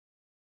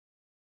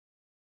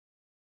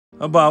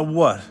About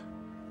what?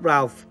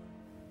 Ralph,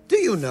 do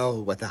you know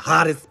what the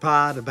hardest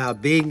part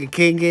about being a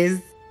king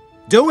is?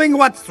 Doing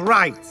what's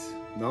right,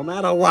 no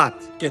matter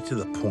what. Get to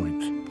the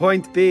point.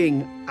 Point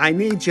being, I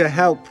need your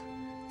help.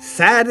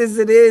 Sad as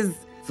it is,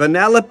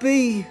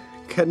 Vanellope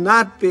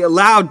cannot be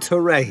allowed to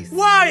race.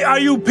 Why are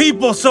you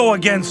people so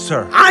against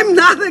her? I'm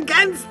not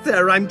against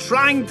her. I'm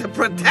trying to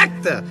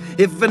protect her.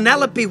 If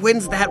Vanellope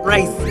wins that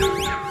race,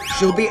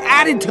 she'll be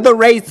added to the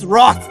race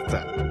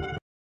roster.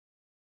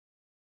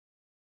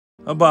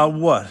 About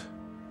what?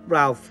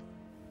 Ralph,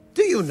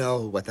 do you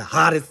know what the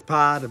hardest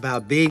part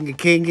about being a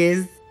king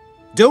is?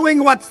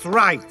 Doing what's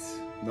right,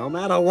 no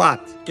matter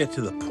what. Get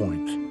to the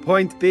point.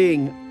 Point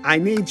being, I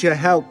need your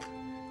help.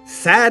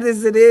 Sad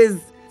as it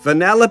is,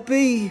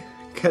 Vanellope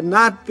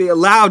cannot be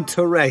allowed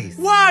to race.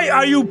 Why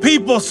are you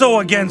people so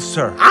against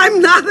her?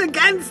 I'm not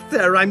against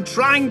her. I'm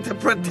trying to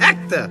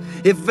protect her.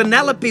 If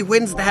Vanellope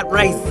wins that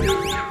race,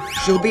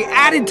 she'll be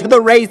added to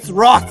the race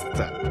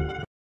roster.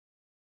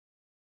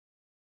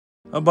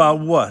 About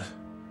what?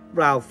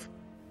 Ralph,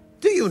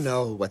 do you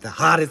know what the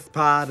hardest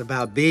part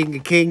about being a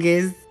king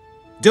is?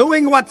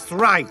 Doing what's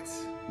right,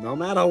 no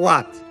matter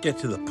what. Get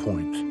to the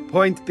point.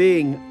 Point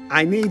being,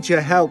 I need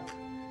your help.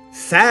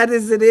 Sad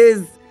as it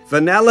is,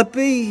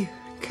 Vanellope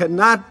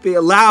cannot be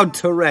allowed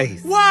to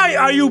race. Why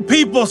are you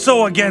people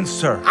so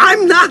against her?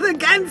 I'm not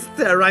against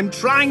her. I'm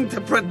trying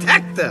to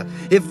protect her.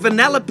 If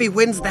Vanellope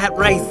wins that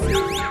race,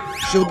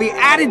 she'll be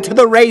added to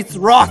the race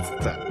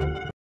roster.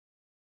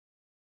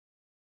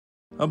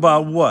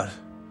 About what?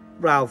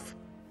 Ralph,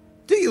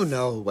 do you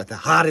know what the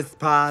hardest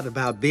part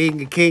about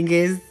being a king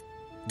is?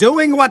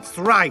 Doing what's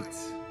right,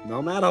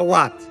 no matter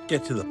what.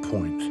 Get to the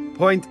point.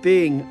 Point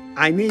being,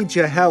 I need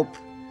your help.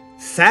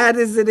 Sad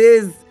as it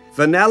is,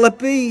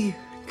 Vanellope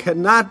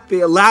cannot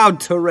be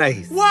allowed to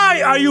race.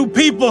 Why are you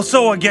people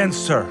so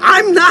against her?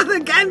 I'm not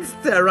against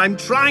her. I'm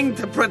trying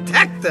to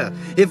protect her.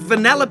 If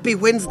Vanellope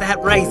wins that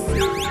race,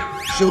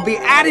 she'll be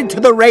added to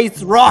the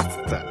race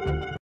roster.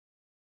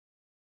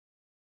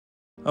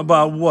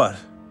 About what?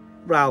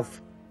 Ralph,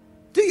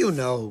 do you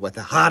know what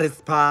the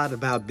hardest part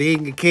about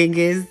being a king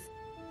is?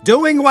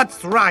 Doing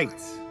what's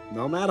right,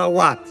 no matter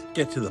what.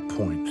 Get to the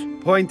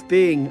point. Point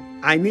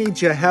being, I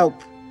need your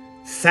help.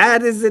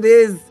 Sad as it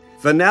is,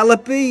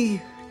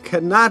 Vanellope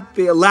cannot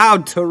be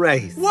allowed to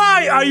race.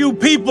 Why are you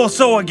people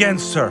so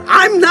against her?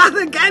 I'm not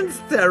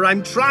against her.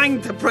 I'm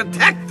trying to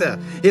protect her.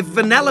 If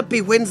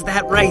Vanellope wins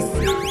that race,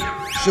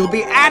 she'll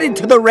be added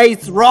to the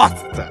race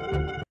roster.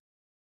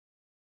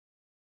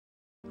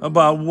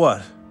 About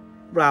what?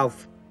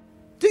 Ralph,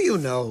 do you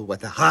know what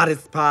the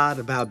hardest part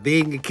about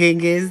being a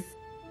king is?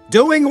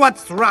 Doing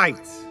what's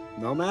right,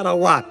 no matter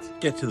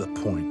what. Get to the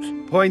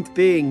point. Point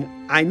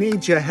being, I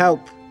need your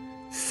help.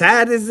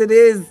 Sad as it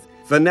is,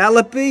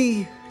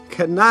 Vanellope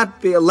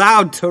cannot be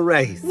allowed to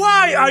race.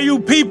 Why are you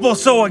people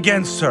so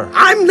against her?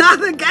 I'm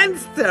not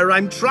against her.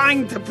 I'm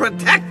trying to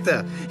protect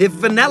her. If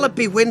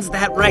Vanellope wins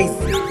that race,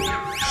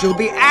 she'll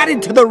be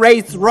added to the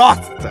race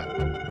roster.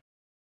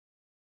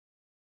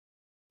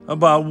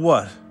 About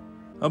what?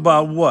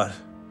 About what?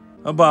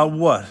 About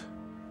what?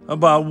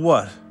 About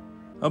what?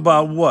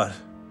 About what?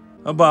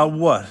 About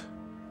what?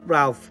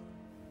 Ralph,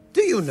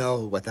 do you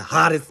know what the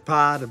hardest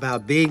part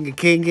about being a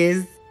king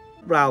is?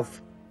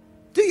 Ralph,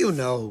 do you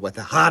know what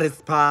the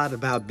hardest part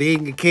about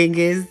being a king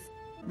is?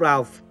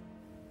 Ralph,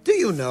 do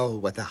you know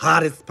what the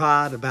hardest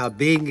part about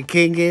being a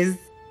king is?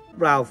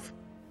 Ralph,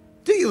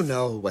 do you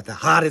know what the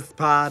hardest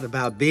part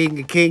about being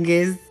a king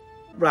is?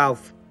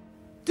 Ralph,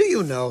 do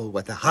you know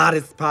what the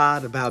hardest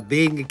part about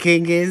being a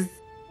king is?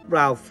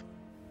 Ralph,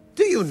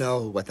 do you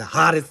know what the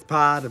hardest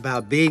part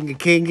about being a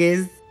king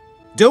is?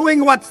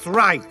 Doing what's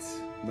right,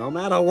 no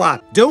matter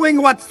what.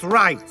 Doing what's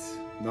right,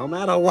 no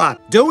matter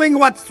what. Doing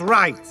what's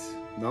right,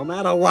 no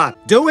matter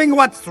what. Doing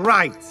what's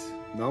right,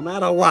 no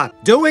matter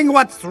what. Doing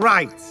what's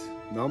right,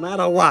 no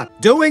matter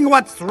what. Doing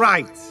what's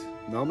right,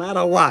 no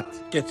matter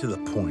what. Get to the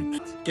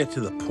point. Get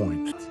to the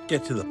point.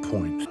 Get to the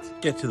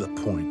point. Get to the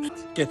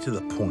point. Get to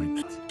the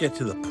point. Get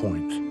to the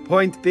point.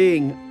 Point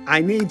being, I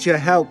need your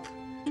help.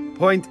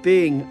 Point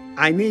being,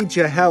 I need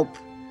your help.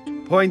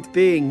 Point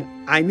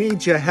being, I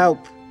need your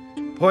help.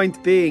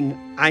 Point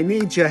being, I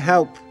need your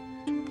help.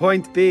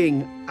 Point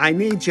being, I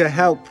need your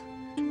help.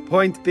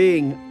 Point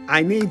being,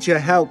 I need your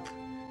help.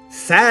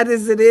 Sad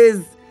as it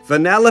is,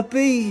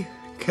 Vanellope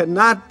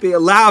cannot be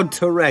allowed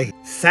to race.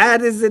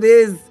 Sad as it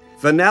is,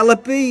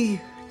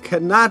 Vanellope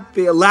cannot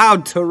be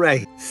allowed to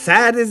race.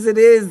 Sad as it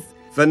is,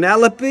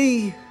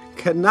 Vanellope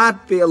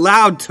cannot be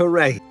allowed to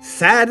race.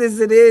 Sad as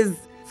it is,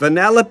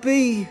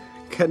 Vanellope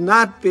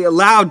cannot be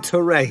allowed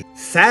to race.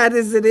 Sad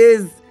as it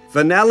is,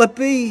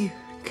 Vanellope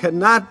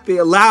cannot be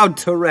allowed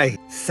to race.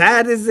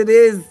 Sad as it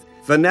is,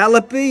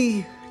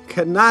 Vanellope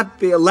cannot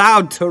be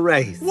allowed to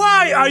race.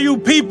 Why are you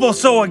people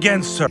so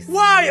against her?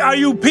 Why are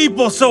you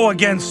people so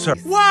against her?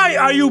 Why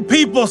are you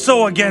people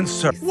so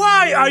against her?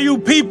 Why are you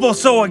people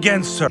so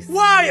against her?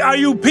 Why are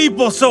you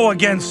people so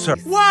against her?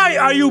 Why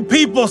are you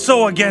people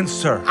so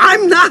against her?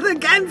 I'm not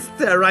against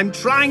her. I'm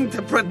trying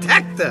to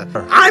protect her.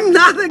 I'm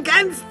not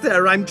against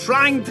her. I'm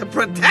trying to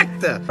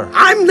protect her.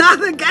 I'm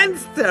not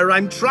against her.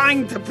 I'm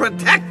trying to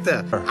protect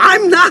her.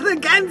 I'm not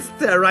against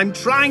her. I'm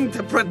trying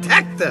to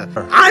protect her.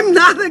 I'm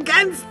not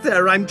against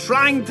her. I'm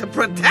trying to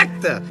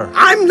protect her.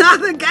 I'm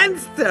not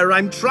against her.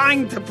 I'm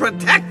trying to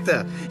protect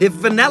her. If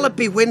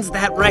Vanellope wins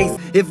that race,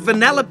 if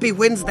Vanellope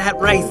wins that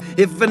race,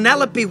 if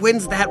Vanellope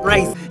wins that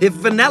race, if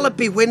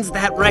Vanellope wins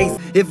that race,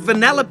 if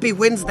Vanellope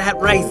wins that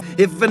race,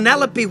 if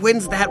Vanellope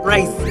wins that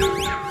race,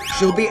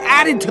 she'll be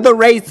added to the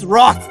race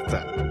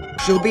roster.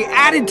 She'll be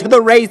added to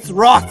the race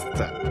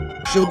roster.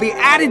 She'll be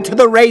added to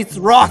the race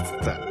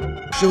roster.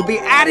 She'll be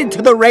added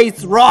to the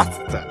race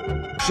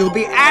roster. She'll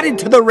be added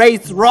to the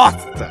race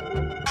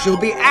roster. She'll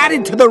be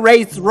added to the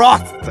race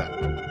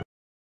roster.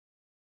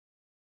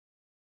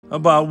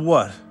 About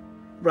what?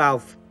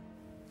 Ralph,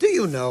 do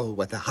you know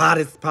what the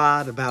hardest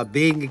part about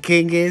being a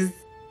king is?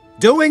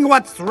 Doing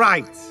what's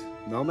right,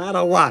 no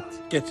matter what.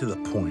 Get to the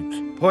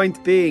point.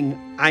 Point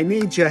being, I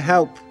need your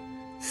help.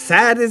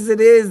 Sad as it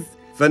is,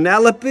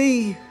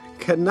 Vanellope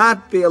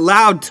cannot be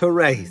allowed to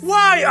race.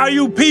 Why are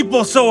you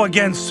people so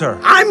against her?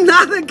 I'm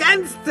not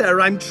against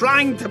her. I'm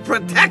trying to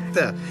protect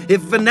her.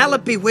 If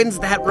Vanellope wins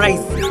that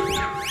race,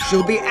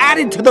 she'll be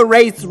added to the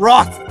race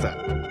roster.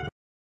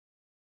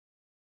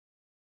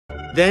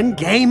 Then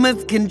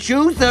gamers can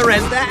choose her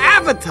as their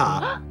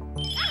avatar.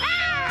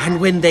 And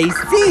when they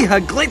see her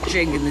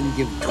glitching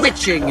and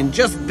twitching and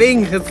just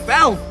being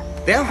herself,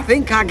 they'll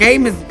think our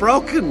game is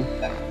broken.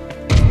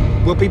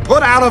 We'll be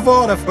put out of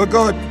order for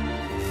good.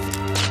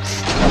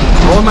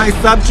 All my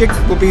subjects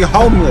will be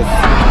homeless.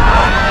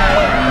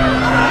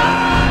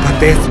 But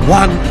there's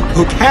one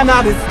who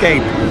cannot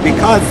escape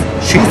because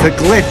she's a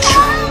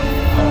glitch.